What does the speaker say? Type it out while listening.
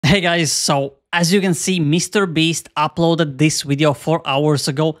Hey guys, so as you can see, Mr. Beast uploaded this video 4 hours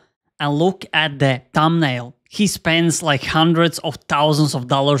ago, and look at the thumbnail. He spends like hundreds of thousands of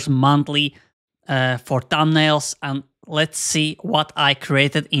dollars monthly for thumbnails, and let's see what I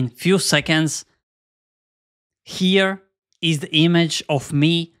created in few seconds. Here is the image of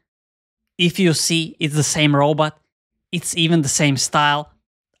me. If you see, it's the same robot. It's even the same style.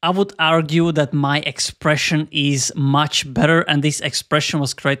 I would argue that my expression is much better, and this expression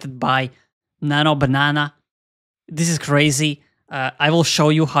was created by Nano Banana. This is crazy. I will show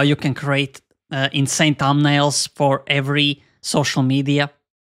you how you can create insane thumbnails for every social media.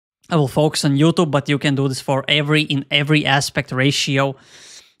 I will focus on YouTube, but you can do this for in every aspect ratio.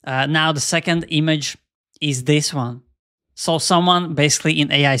 Now the second image is this one. So someone basically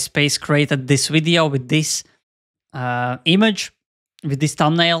in AI space created this video with this image, with this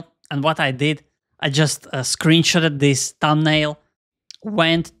thumbnail. And what I did, I just screenshotted this thumbnail,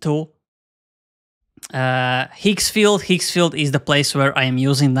 went to Higgsfield. Higgsfield is the place where I am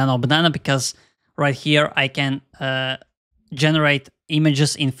using Nano Banana, because right here I can generate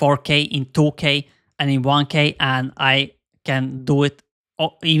images in 4K, in 2K, and in 1K, and I can do it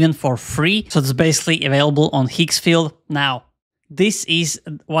even for free. So it's basically available on Higgsfield. Now, this is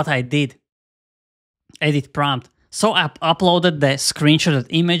what I did. Edit prompt. So I uploaded the screenshotted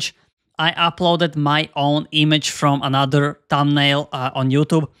image. I uploaded my own image from another thumbnail on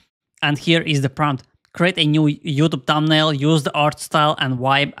YouTube. And here is the prompt. Create a new YouTube thumbnail. Use the art style and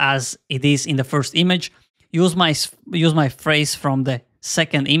vibe as it is in the first image. Use my phrase from the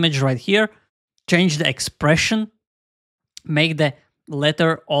second image right here. Change the expression. Make the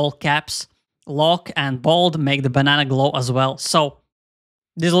letter all caps. Lock and bold. Make the banana glow as well. So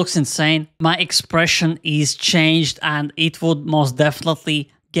this looks insane. My expression is changed, and it would most definitely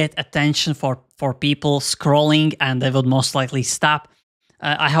get attention for people scrolling, and they would most likely stop.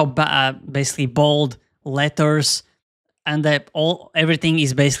 I have basically bold letters, and everything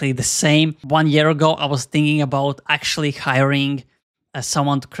is basically the same. 1 year ago, I was thinking about actually hiring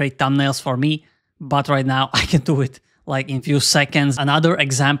someone to create thumbnails for me, but right now I can do it like in few seconds. Another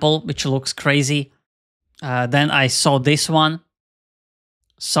example which looks crazy. Then I saw this one.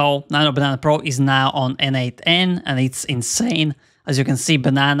 So Nano Banana Pro is now on N8N, and it's insane. As you can see,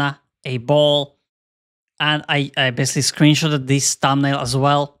 banana, a ball, and I basically screenshotted this thumbnail as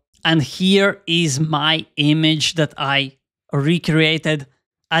well. And here is my image that I recreated.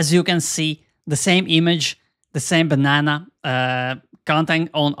 As you can see, the same image, the same banana.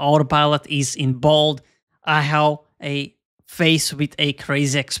 Content on autopilot is in bold. I have a face with a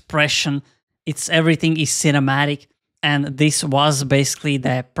crazy expression. Everything is cinematic. And this was basically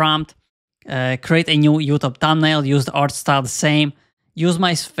the prompt. Create a new YouTube thumbnail, use the art style the same, use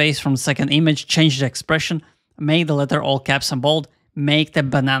my face from the second image, change the expression, make the letter all caps and bold, make the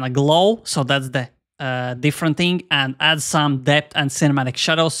banana glow, so that's the different thing, and add some depth and cinematic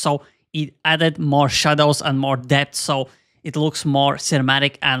shadows. So it added more shadows and more depth, so it looks more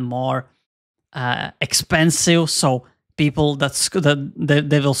cinematic and more expensive. So people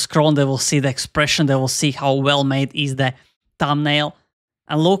they will scroll, they will see the expression, they will see how well made is the thumbnail.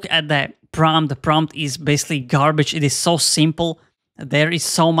 And look at the prompt. The prompt is basically garbage. It is so simple. There is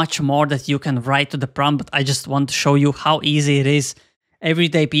so much more that you can write to the prompt, but I just want to show you how easy it is.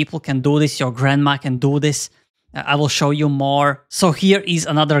 Everyday people can do this. Your grandma can do this. I will show you more. So here is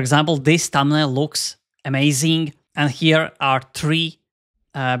another example. This thumbnail looks amazing. And here are three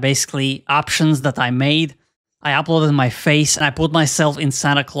basically options that I made. I uploaded my face and I put myself in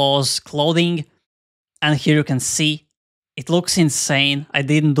Santa Claus clothing. And here you can see it looks insane. I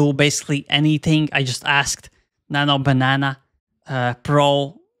didn't do basically anything. I just asked Nano Banana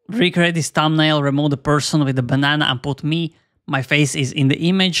Pro, recreate this thumbnail, remove the person with the banana and put me. My face is in the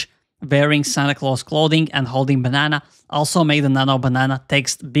image, wearing Santa Claus clothing and holding banana. Also make the Nano Banana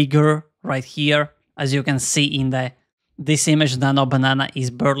text bigger right here. As you can see in this image, Nano Banana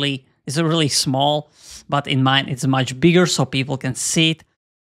is really small, but in mine it's much bigger so people can see it.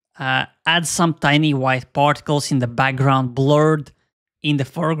 Add some tiny white particles in the background, blurred, in the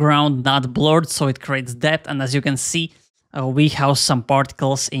foreground, not blurred, so it creates depth. And as you can see, we have some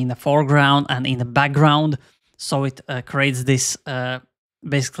particles in the foreground and in the background, so it creates this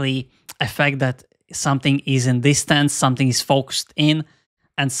basically effect that something is in distance, something is focused in,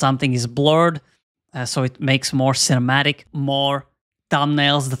 and something is blurred. So it makes more cinematic, more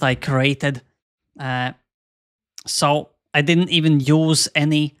thumbnails that I created. So I didn't even use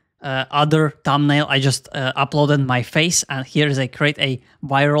any other thumbnail. I just uploaded my face, and here is I create a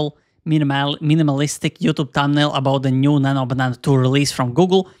viral minimalistic YouTube thumbnail about the new Nano Banana 2 release from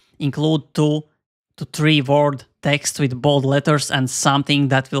Google. Include 2 to 3-word text with bold letters and something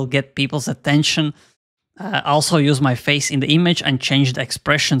that will get people's attention. Also use my face in the image and change the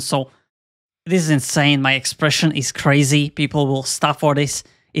expression. So this is insane. My expression is crazy. People will stop for this.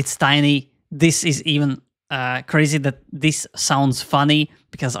 It's tiny. This is even crazy that this sounds funny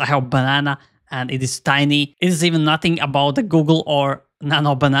because I have banana and it is tiny. It is even nothing about the Google or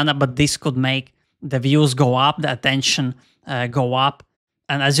Nano banana, but this could make the views go up, the attention go up.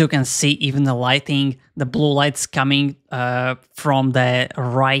 And as you can see, even the lighting, the blue light's coming from the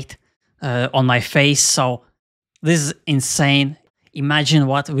right on my face. So this is insane. Imagine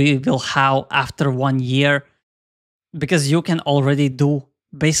what we will have after 1 year, because you can already do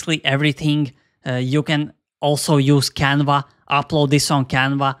basically everything. You can also use Canva, upload this on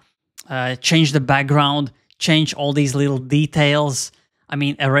Canva, change the background, change all these little details. I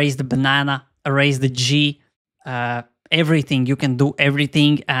mean, erase the banana, erase the G, everything. You can do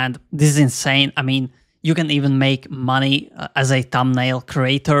everything, and this is insane. I mean, you can even make money as a thumbnail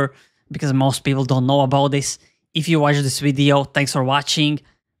creator, because most people don't know about this. If you watch this video, thanks for watching.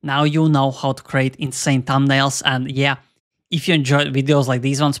 Now you know how to create insane thumbnails. And yeah, if you enjoyed videos like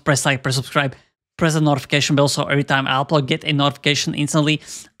these ones, press like, press subscribe, press the notification bell so every time I upload, get a notification instantly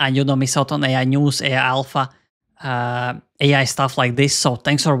and you don't miss out on AI news, AI alpha, AI stuff like this. So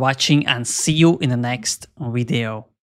thanks for watching and see you in the next video.